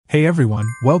Hey everyone,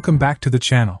 welcome back to the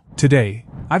channel. Today,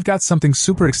 I've got something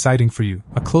super exciting for you,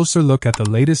 a closer look at the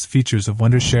latest features of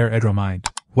Wondershare EdrawMind.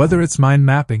 Whether it's mind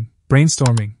mapping,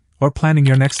 brainstorming, or planning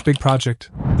your next big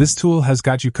project, this tool has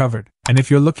got you covered. And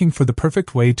if you're looking for the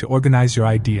perfect way to organize your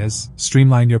ideas,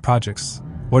 streamline your projects,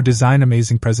 or design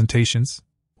amazing presentations,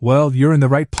 well, you're in the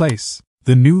right place.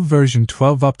 The new version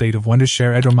 12 update of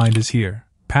Wondershare EdrawMind is here,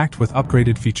 packed with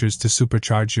upgraded features to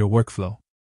supercharge your workflow.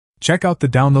 Check out the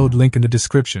download link in the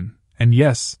description, and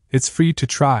yes, it's free to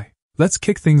try. Let's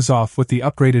kick things off with the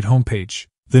upgraded homepage.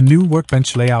 The new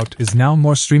workbench layout is now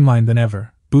more streamlined than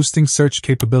ever, boosting search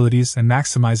capabilities and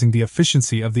maximizing the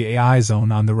efficiency of the AI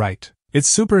zone on the right. It's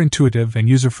super intuitive and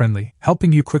user-friendly,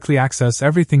 helping you quickly access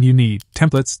everything you need,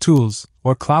 templates, tools,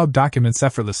 or cloud documents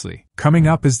effortlessly. Coming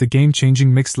up is the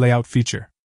game-changing mixed layout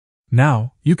feature.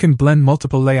 Now, you can blend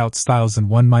multiple layout styles in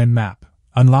one mind map,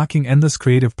 unlocking endless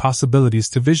creative possibilities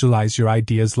to visualize your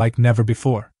ideas like never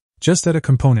before. Just add a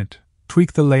component,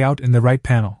 tweak the layout in the right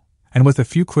panel, and with a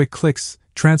few quick clicks,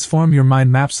 transform your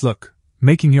mind map's look,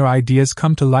 making your ideas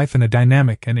come to life in a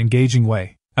dynamic and engaging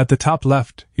way. At the top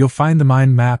left, you'll find the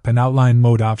mind map and outline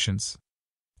mode options.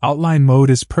 Outline mode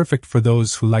is perfect for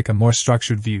those who like a more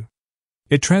structured view.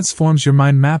 It transforms your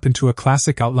mind map into a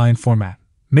classic outline format,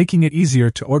 making it easier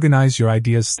to organize your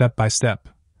ideas step by step,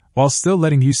 while still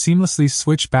letting you seamlessly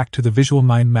switch back to the visual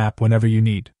mind map whenever you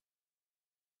need.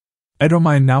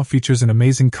 EdrawMind now features an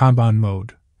amazing Kanban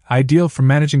mode, ideal for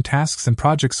managing tasks and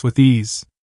projects with ease.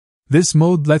 This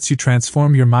mode lets you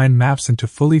transform your mind maps into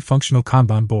fully functional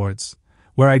Kanban boards,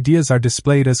 where ideas are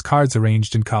displayed as cards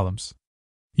arranged in columns.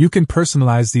 You can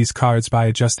personalize these cards by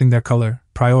adjusting their color,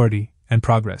 priority, and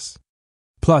progress.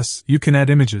 Plus, you can add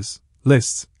images,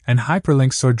 lists, and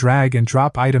hyperlinks or drag and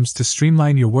drop items to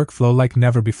streamline your workflow like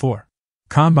never before.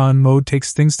 Kanban mode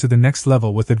takes things to the next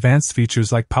level with advanced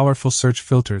features like powerful search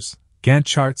filters, Gantt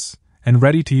charts, and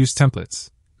ready-to-use templates,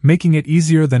 making it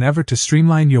easier than ever to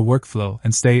streamline your workflow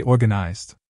and stay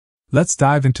organized. Let's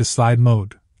dive into slide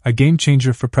mode, a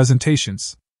game-changer for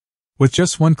presentations. With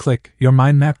just one click, your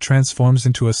mind map transforms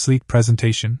into a sleek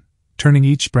presentation, turning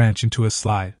each branch into a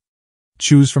slide.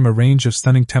 Choose from a range of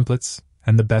stunning templates,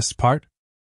 and the best part?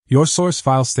 Your source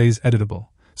file stays editable,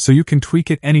 so you can tweak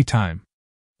it anytime.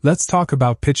 Let's talk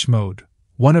about pitch mode,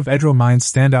 one of EdrawMind's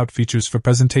standout features for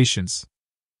presentations.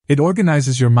 It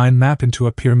organizes your mind map into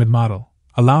a pyramid model,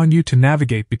 allowing you to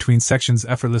navigate between sections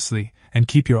effortlessly and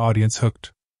keep your audience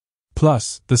hooked.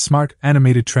 Plus, the smart,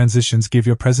 animated transitions give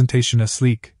your presentation a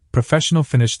sleek, professional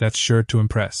finish that's sure to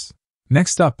impress.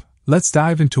 Next up, let's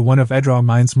dive into one of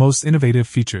EdrawMind's most innovative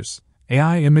features,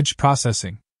 AI image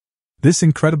processing. This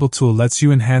incredible tool lets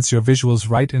you enhance your visuals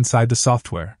right inside the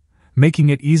software, making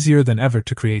it easier than ever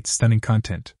to create stunning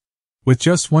content. With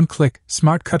just one click,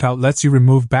 Smart Cutout lets you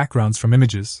remove backgrounds from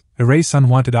images, erase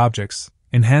unwanted objects,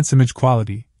 enhance image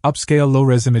quality, upscale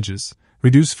low-res images,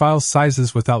 reduce file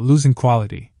sizes without losing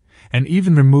quality, and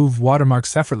even remove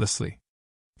watermarks effortlessly.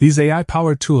 These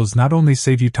AI-powered tools not only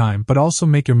save you time but also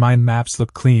make your mind maps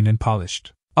look clean and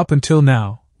polished. Up until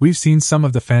now, we've seen some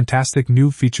of the fantastic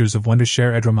new features of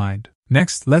Wondershare EdrawMind.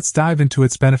 Next, let's dive into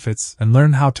its benefits and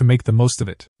learn how to make the most of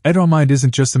it. EdrawMind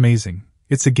isn't just amazing,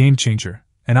 it's a game changer,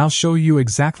 and I'll show you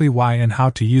exactly why and how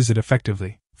to use it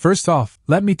effectively. First off,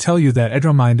 let me tell you that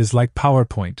EdrawMind is like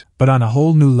PowerPoint, but on a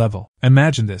whole new level.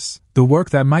 Imagine this: the work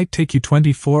that might take you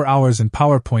 24 hours in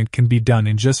PowerPoint can be done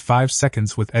in just 5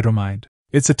 seconds with EdrawMind.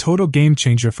 It's a total game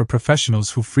changer for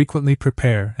professionals who frequently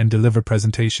prepare and deliver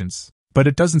presentations. But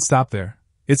it doesn't stop there.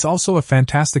 It's also a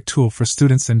fantastic tool for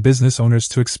students and business owners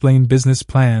to explain business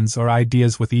plans or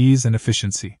ideas with ease and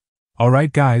efficiency.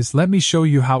 Alright guys, let me show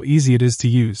you how easy it is to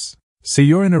use. Say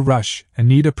you're in a rush and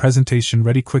need a presentation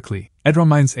ready quickly.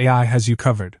 EdrawMind's AI has you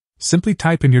covered. Simply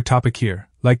type in your topic here,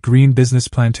 like green business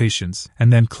plantations,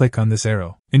 and then click on this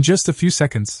arrow. In just a few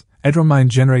seconds, EdrawMind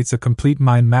generates a complete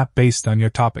mind map based on your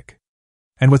topic.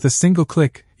 And with a single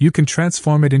click, you can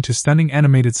transform it into stunning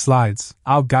animated slides.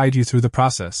 I'll guide you through the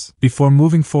process. Before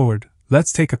moving forward,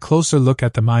 let's take a closer look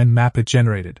at the mind map it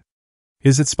generated.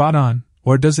 Is it spot on,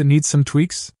 or does it need some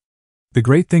tweaks? The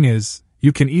great thing is,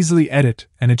 you can easily edit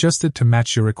and adjust it to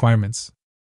match your requirements.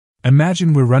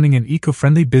 Imagine we're running an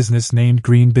eco-friendly business named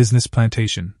Green Business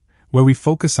Plantation, where we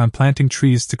focus on planting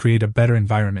trees to create a better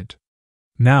environment.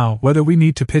 Now, whether we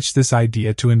need to pitch this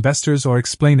idea to investors or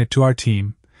explain it to our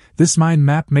team, this mind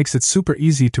map makes it super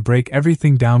easy to break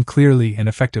everything down clearly and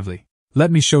effectively. Let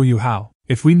me show you how.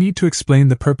 If we need to explain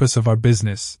the purpose of our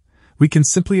business, we can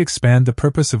simply expand the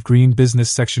Purpose of Green Business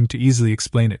section to easily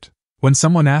explain it. When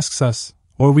someone asks us,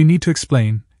 or we need to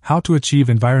explain, how to achieve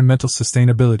environmental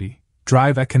sustainability,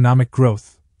 drive economic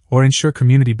growth, or ensure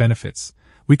community benefits,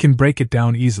 we can break it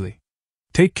down easily.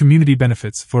 Take community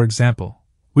benefits, for example.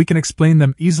 We can explain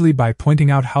them easily by pointing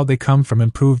out how they come from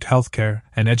improved healthcare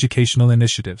and educational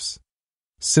initiatives.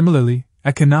 Similarly,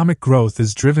 economic growth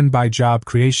is driven by job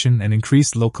creation and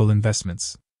increased local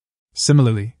investments.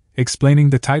 Similarly, explaining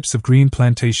the types of green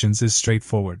plantations is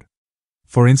straightforward.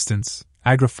 For instance,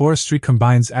 agroforestry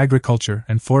combines agriculture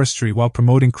and forestry while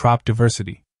promoting crop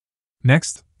diversity.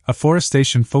 Next,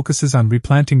 afforestation focuses on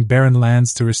replanting barren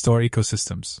lands to restore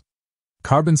ecosystems.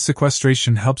 Carbon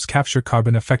sequestration helps capture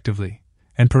carbon effectively,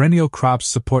 and perennial crops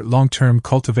support long-term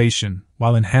cultivation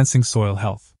while enhancing soil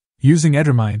health. Using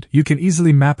EdrawMind, you can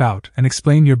easily map out and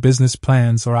explain your business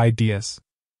plans or ideas.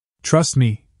 Trust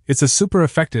me, it's a super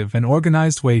effective and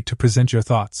organized way to present your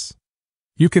thoughts.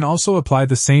 You can also apply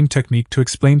the same technique to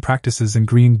explain practices in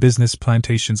green business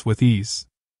plantations with ease.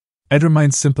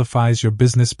 EdrawMind simplifies your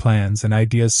business plans and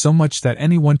ideas so much that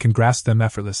anyone can grasp them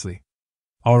effortlessly.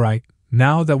 Alright,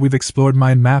 now that we've explored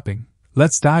mind mapping,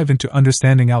 let's dive into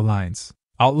understanding outlines.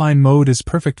 Outline mode is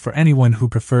perfect for anyone who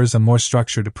prefers a more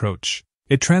structured approach.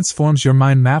 It transforms your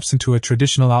mind maps into a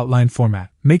traditional outline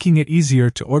format, making it easier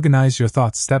to organize your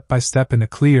thoughts step by step in a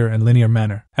clear and linear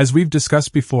manner. As we've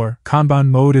discussed before, Kanban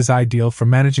mode is ideal for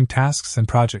managing tasks and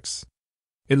projects.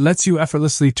 It lets you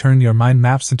effortlessly turn your mind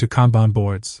maps into Kanban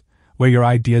boards, where your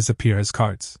ideas appear as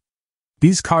cards.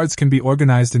 These cards can be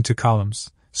organized into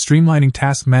columns, streamlining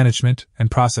task management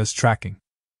and process tracking.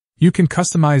 You can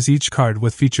customize each card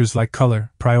with features like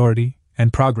color, priority,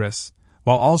 and progress,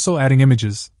 while also adding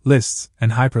images, lists,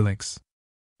 and hyperlinks.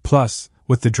 Plus,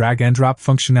 with the drag and drop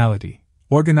functionality,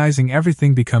 organizing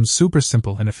everything becomes super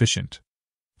simple and efficient.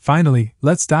 Finally,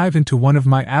 let's dive into one of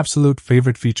my absolute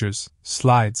favorite features,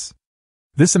 slides.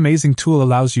 This amazing tool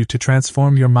allows you to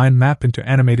transform your mind map into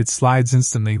animated slides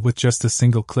instantly with just a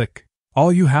single click.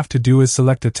 All you have to do is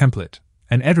select a template,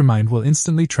 and EdrawMind will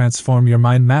instantly transform your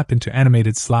mind map into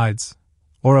animated slides,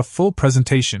 or a full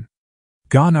presentation.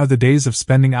 Gone are the days of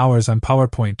spending hours on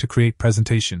PowerPoint to create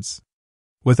presentations.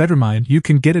 With EdrawMind, you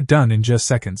can get it done in just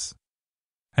seconds.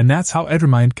 And that's how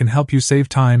EdrawMind can help you save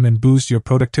time and boost your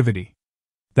productivity.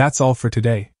 That's all for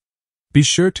today. Be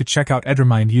sure to check out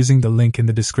EdrawMind using the link in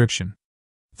the description.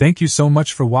 Thank you so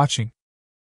much for watching.